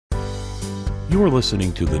You're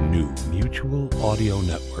listening to the new Mutual Audio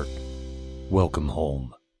Network. Welcome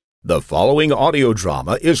home. The following audio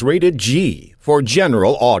drama is rated G for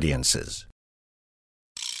general audiences.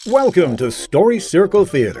 Welcome to Story Circle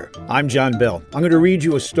Theater. I'm John Bell. I'm going to read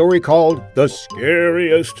you a story called The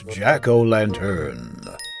Scariest Jack-O-Lantern.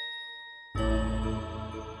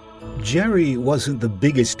 Jerry wasn't the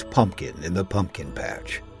biggest pumpkin in the pumpkin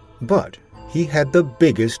patch, but he had the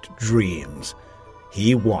biggest dreams.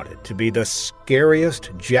 He wanted to be the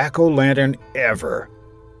scariest jack-o'-lantern ever.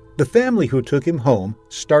 The family who took him home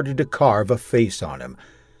started to carve a face on him.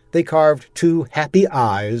 They carved 2 happy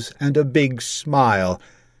eyes and a big smile,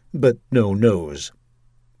 but no nose.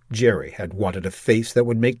 Jerry had wanted a face that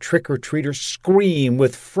would make trick-or-treaters scream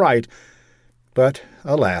with fright, but,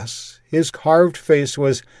 alas, his carved face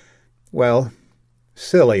was, well,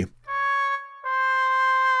 silly.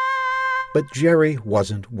 But Jerry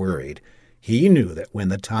wasn't worried. He knew that when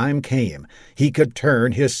the time came, he could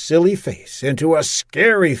turn his silly face into a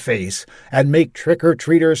scary face and make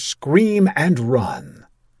trick-or-treaters scream and run.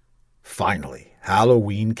 Finally,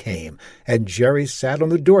 Halloween came, and Jerry sat on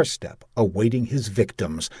the doorstep awaiting his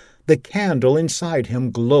victims, the candle inside him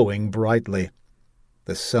glowing brightly.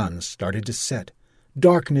 The sun started to set,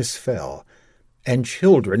 darkness fell, and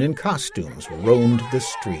children in costumes roamed the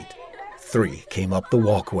street. 3 came up the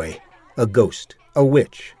walkway, a ghost, a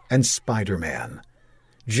witch, and Spider-Man.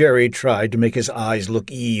 Jerry tried to make his eyes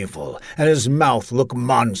look evil and his mouth look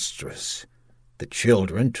monstrous. The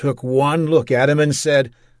children took one look at him and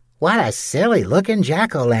said, "What a silly-looking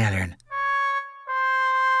jack-o'-lantern."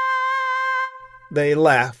 They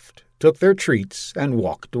laughed, took their treats, and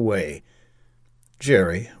walked away.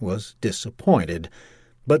 Jerry was disappointed,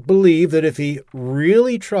 but believed that if he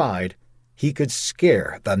really tried, he could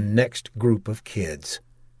scare the next group of kids.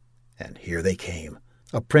 And here they came.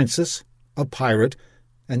 A princess, a pirate,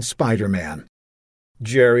 and Spider-Man.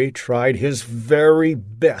 Jerry tried his very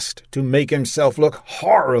best to make himself look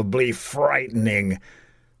horribly frightening.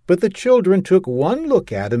 But the children took one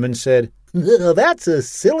look at him and said, "That's a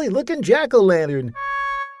silly-looking jack-o'-lantern."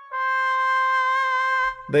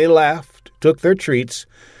 They laughed, took their treats,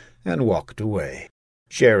 and walked away.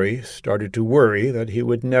 Jerry started to worry that he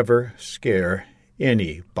would never scare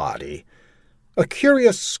anybody. A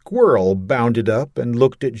curious squirrel bounded up and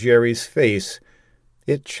looked at Jerry's face.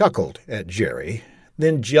 It chuckled at Jerry,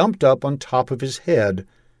 then jumped up on top of his head.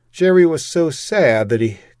 Jerry was so sad that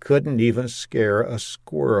he couldn't even scare a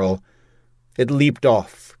squirrel. It leaped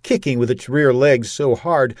off, kicking with its rear legs so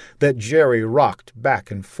hard that Jerry rocked back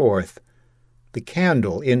and forth. The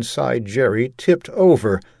candle inside Jerry tipped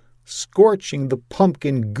over, scorching the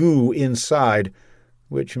pumpkin goo inside,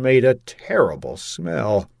 which made a terrible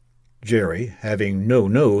smell. Jerry, having no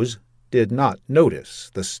nose, did not notice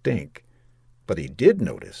the stink. But he did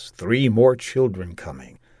notice 3 more children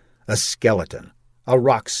coming, a skeleton, a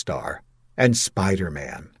rock star, and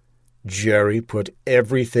Spider-Man. Jerry put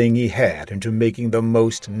everything he had into making the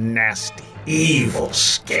most nasty, evil,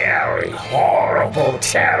 scary, horrible,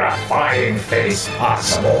 terrifying face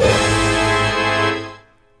possible.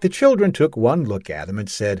 The children took one look at him and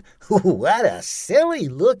said, "What a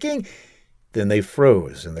silly-looking..." Then they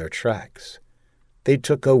froze in their tracks. They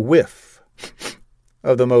took a whiff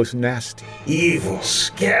of the most nasty, evil,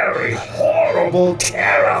 scary, horrible,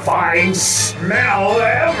 terrifying smell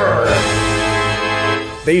ever.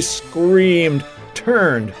 They screamed,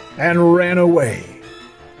 turned, and ran away.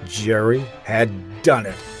 Jerry had done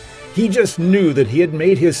it. He just knew that he had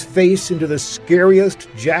made his face into the scariest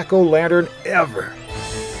jack-o'-lantern ever.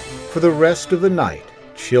 For the rest of the night,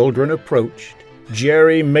 children approached.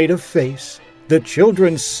 Jerry made a face. The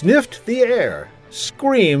children sniffed the air,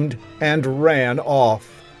 screamed, and ran off.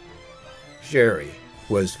 Jerry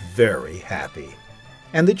was very happy.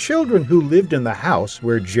 And the children who lived in the house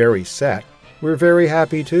where Jerry sat were very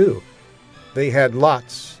happy too. They had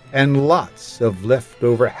lots and lots of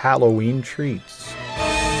leftover Halloween treats.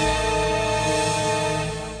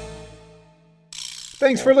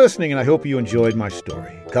 Thanks for listening, and I hope you enjoyed my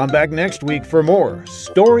story. Come back next week for more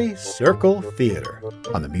Story Circle Theater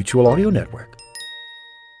on the Mutual Audio Network.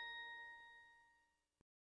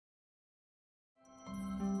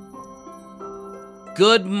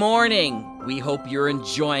 Good morning! We hope you're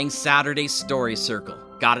enjoying Saturday's Story Circle.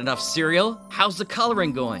 Got enough cereal? How's the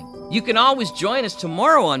coloring going? You can always join us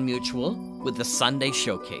tomorrow on Mutual with the Sunday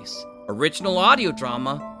Showcase. Original audio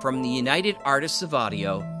drama from the United Artists of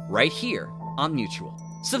Audio, right here on Mutual.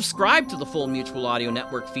 Subscribe to the full Mutual Audio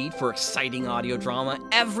Network feed for exciting audio drama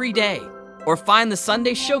every day, or find the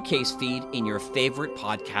Sunday Showcase feed in your favorite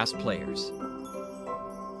podcast players.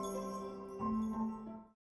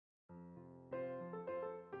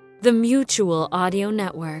 The Mutual Audio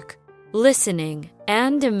Network. Listening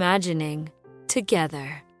and imagining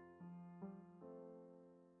together.